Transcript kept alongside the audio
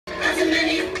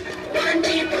many, one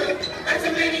people, as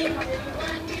a many.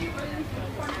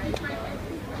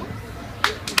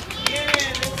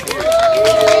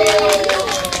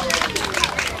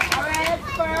 Alright,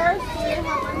 first we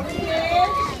have on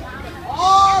stage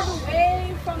all the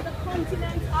way from the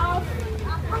continent of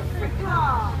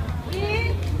Africa.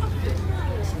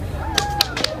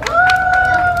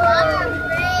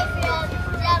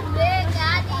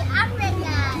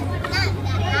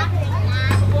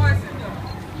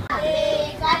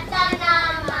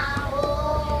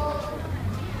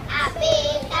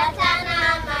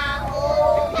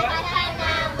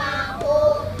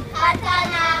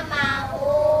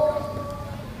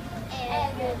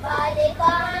 Everybody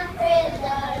come and praise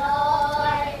the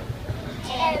Lord.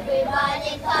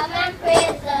 Everybody come and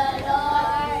praise the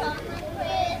Lord.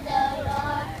 Praise the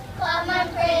Lord. Come and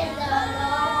praise the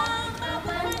Lord. Come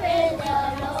and praise the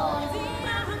Lord.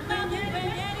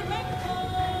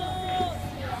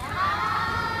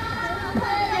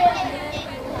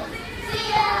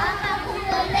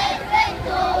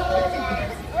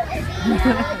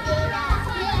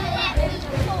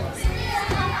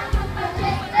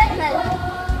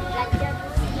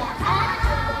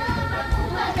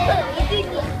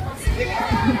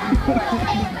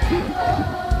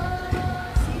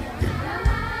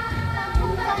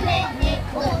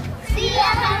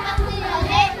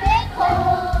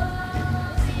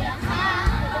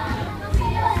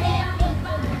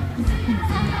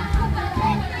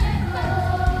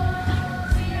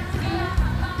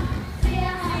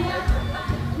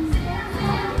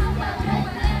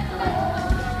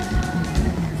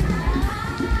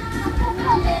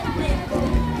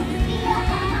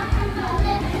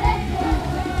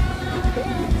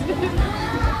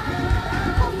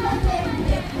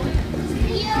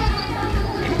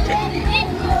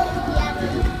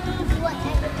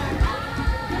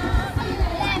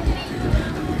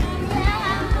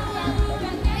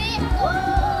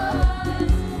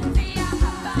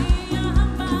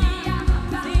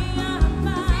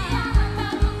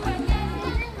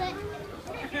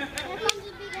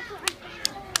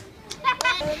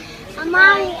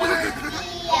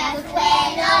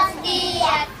 Buenos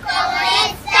días, ¿cómo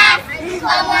estás?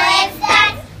 ¿Cómo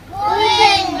estás? Muy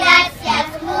bien, gracias,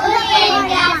 ¿cómo te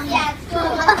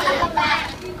va?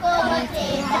 ¿Cómo te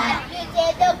va? Yo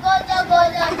siento gozo en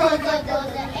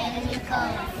mi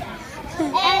corazón.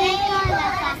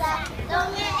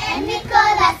 En mi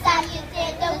corazón, yo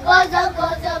siento gozo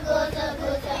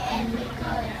en mi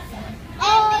corazón.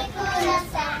 En mi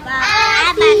corazón.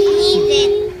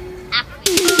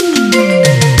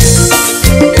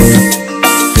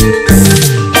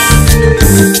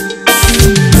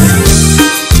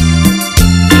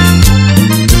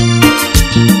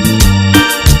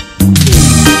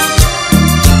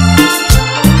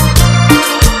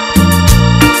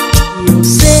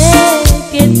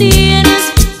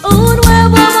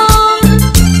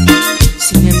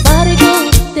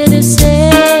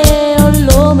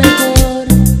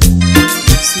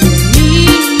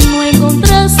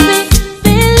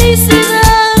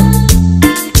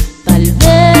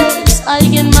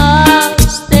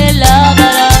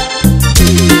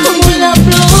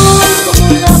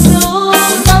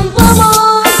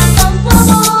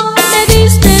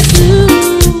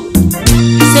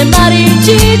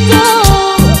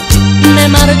 Me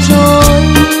marchó,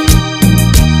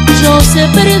 yo sé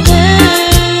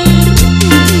perder,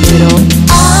 pero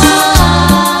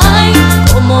ay,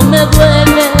 cómo me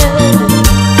duele,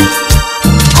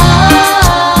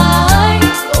 ay,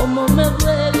 cómo me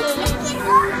duele.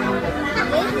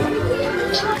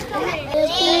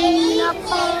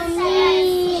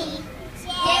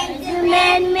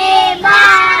 Gentlemen may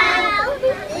bow,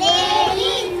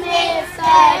 ladies may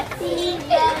curtsy,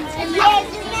 gentlemen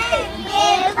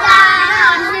may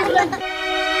bow.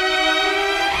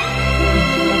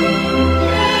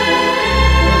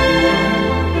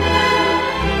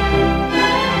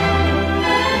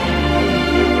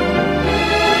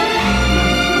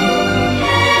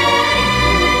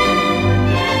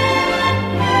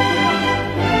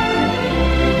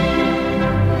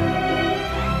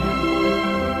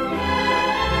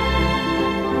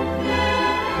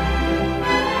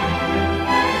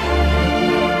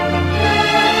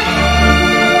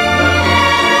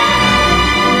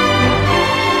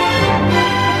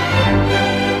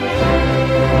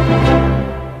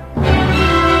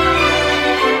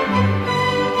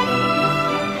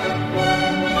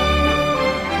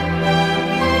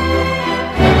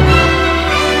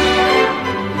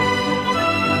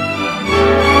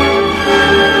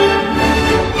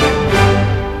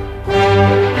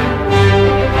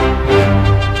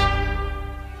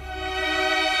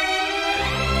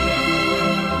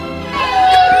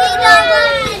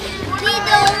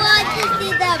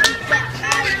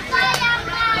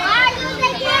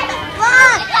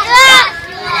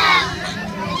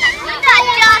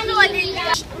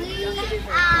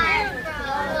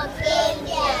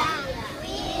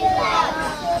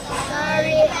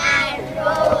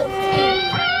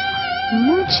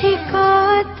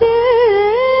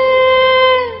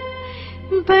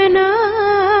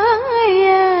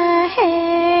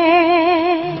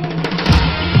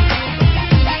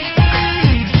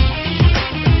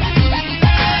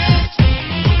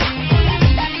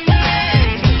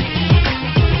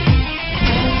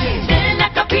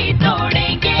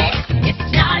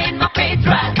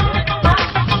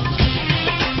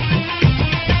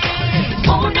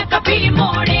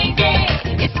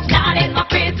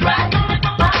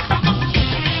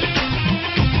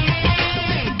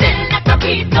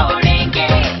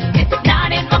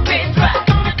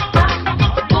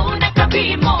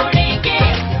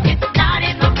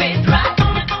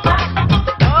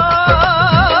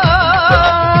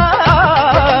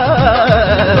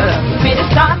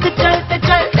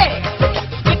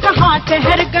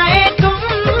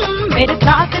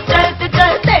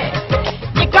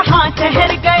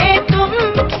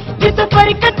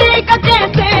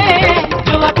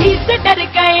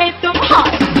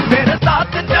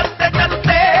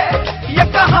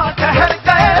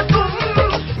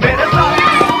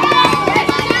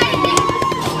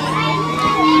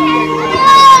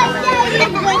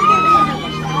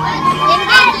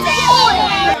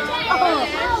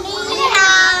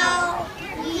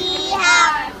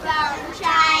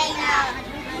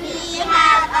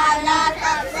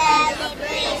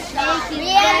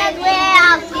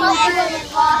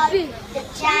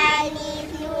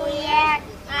 Chinese New Year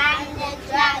and the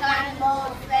Dragon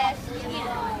Boat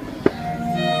Festival.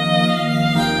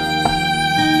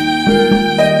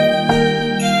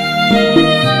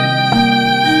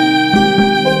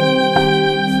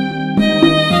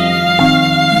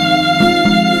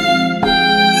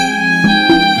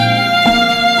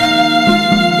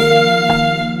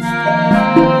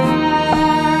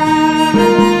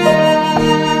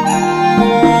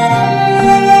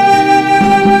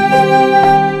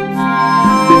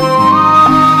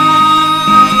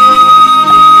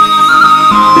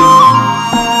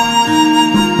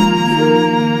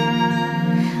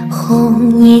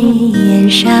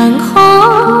上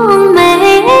红梅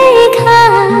开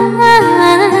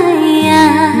呀，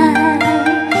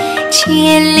千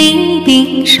里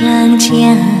冰霜脚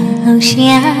下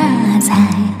踩，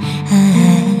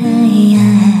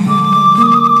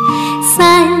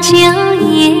三角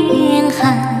严寒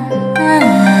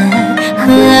何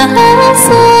所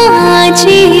居？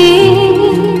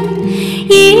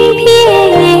一片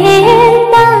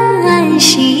丹心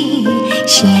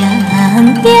向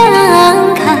阳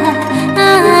开。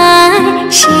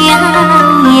向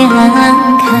阳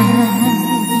开，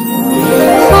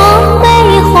红梅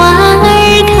花儿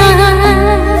开，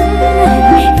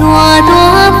朵朵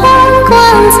放光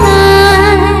彩。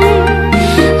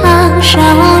昂首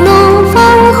怒放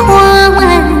花万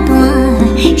朵，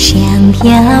香飘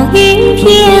于天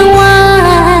外。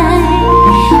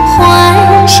欢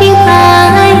喜百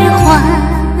花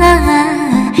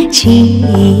齐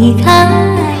开。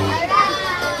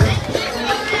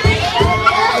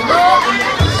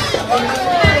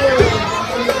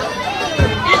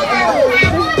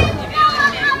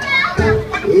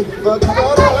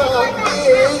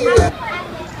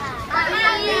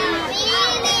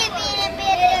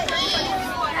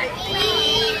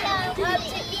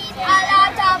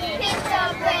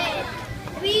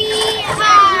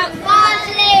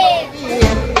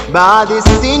بعد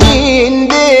السنين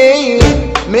دي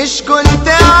مش كنت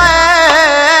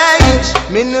عايش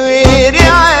من غير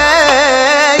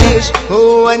عايش.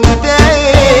 هو انت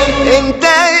ايه انت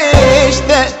ايه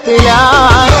اشتقت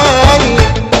لعالي.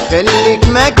 خليك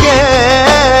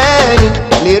مكاني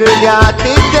ليه رجعت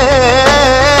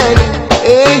تاني.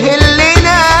 ايه اللي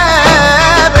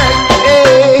نابك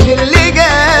ايه اللي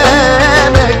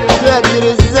جابك. غدر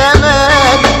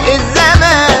الزمان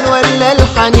ولا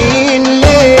الحنين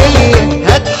ليه.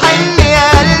 هتحن يا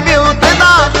قلبي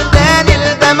وتضعف تاني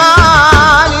الدمع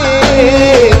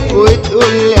عليك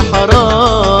وتقول لي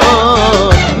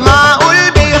حرام. معقول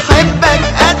بيحبك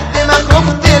قد ما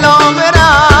خفت العمر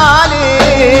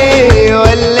عليه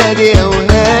ولا دي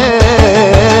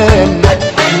اوهام.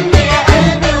 هتحن يا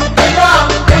قلبي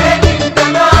وتضعف تاني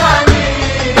الدمع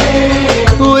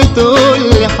عليك وتقول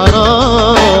لي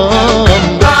حرام.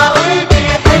 معقول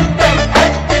بيحبك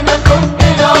قد ما خفت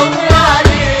العمر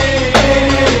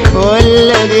عليه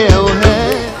ولا دي اوهام.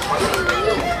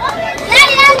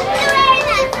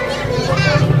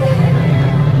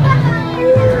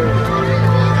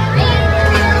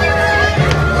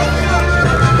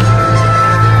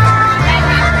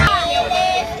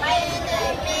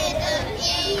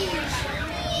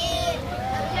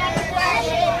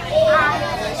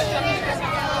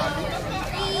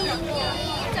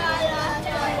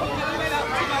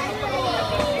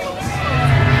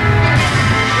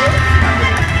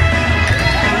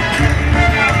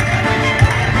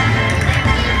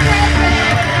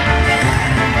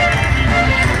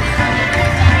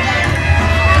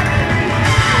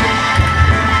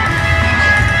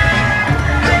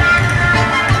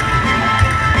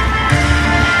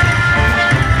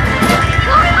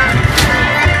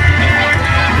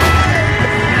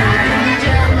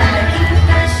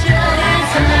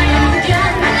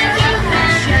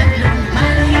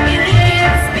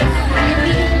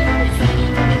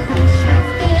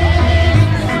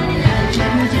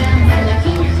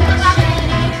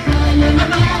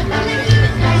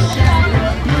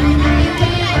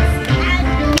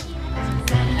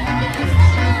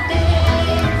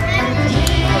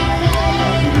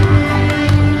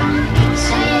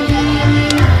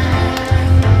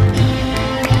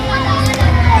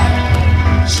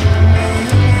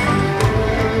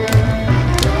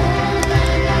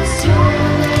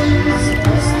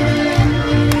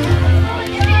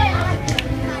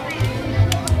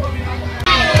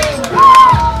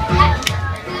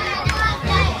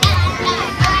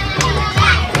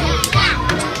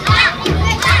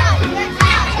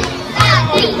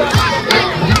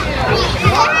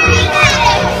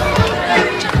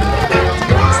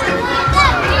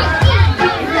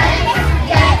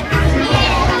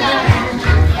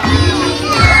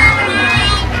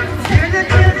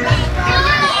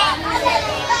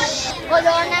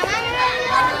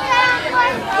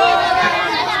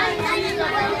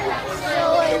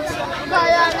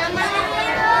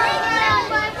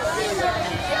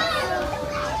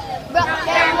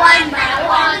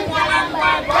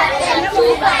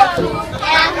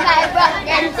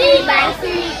 3 by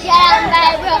 3, get on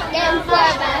by rope, then 4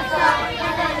 by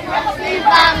 4. 3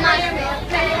 by my rope,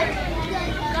 get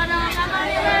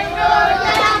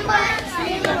on by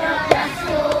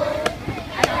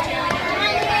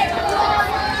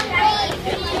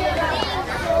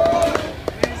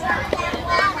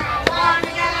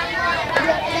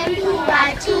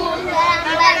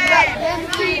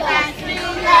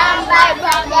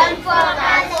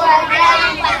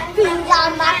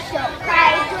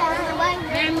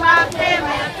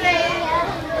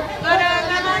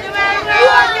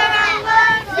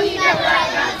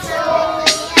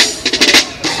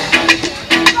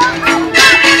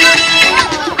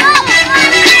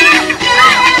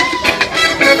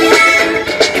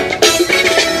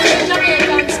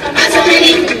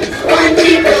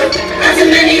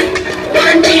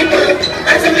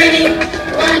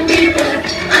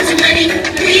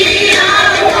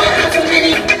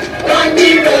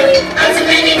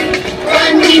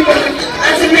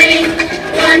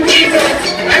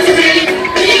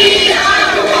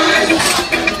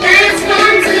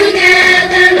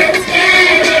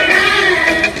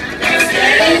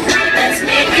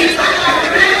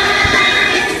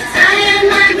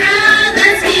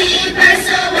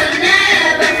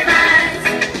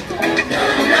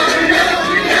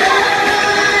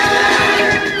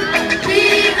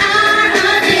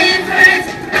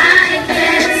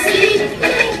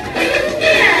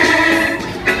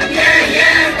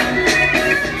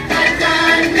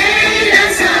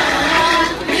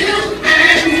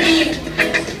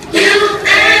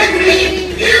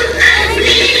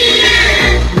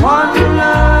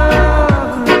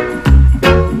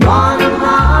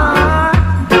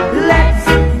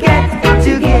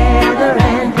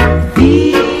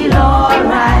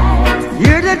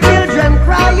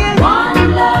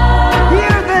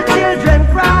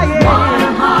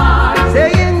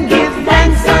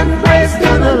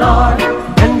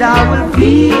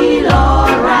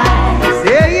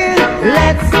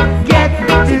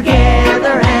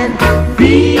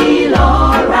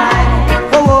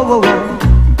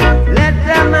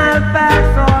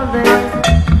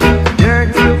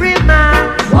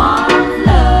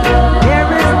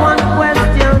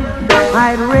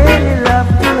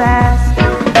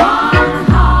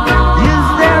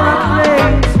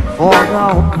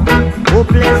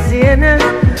hopeless sinners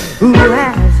who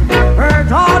has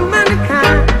hurt all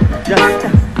mankind, just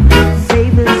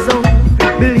save his own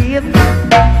belief.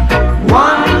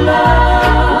 One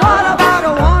love. What about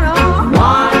a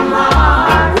one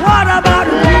heart? What about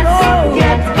let's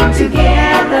get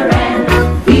together and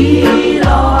feel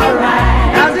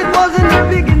alright? As it was in the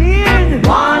beginning,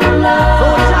 one love. So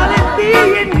shall it be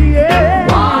in the end.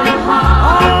 One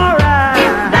heart. Alright.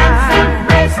 Give thanks and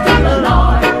praise to the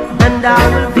Lord, and I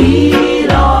will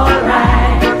feel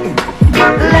alright.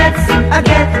 Let's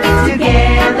get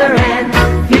together and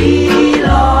feel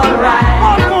alright.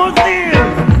 Almost there.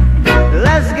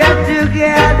 Let's get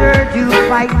together to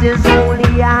fight this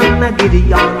holy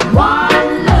Armageddon.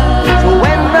 One love. So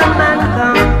when the man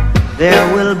comes, there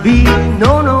will be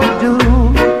no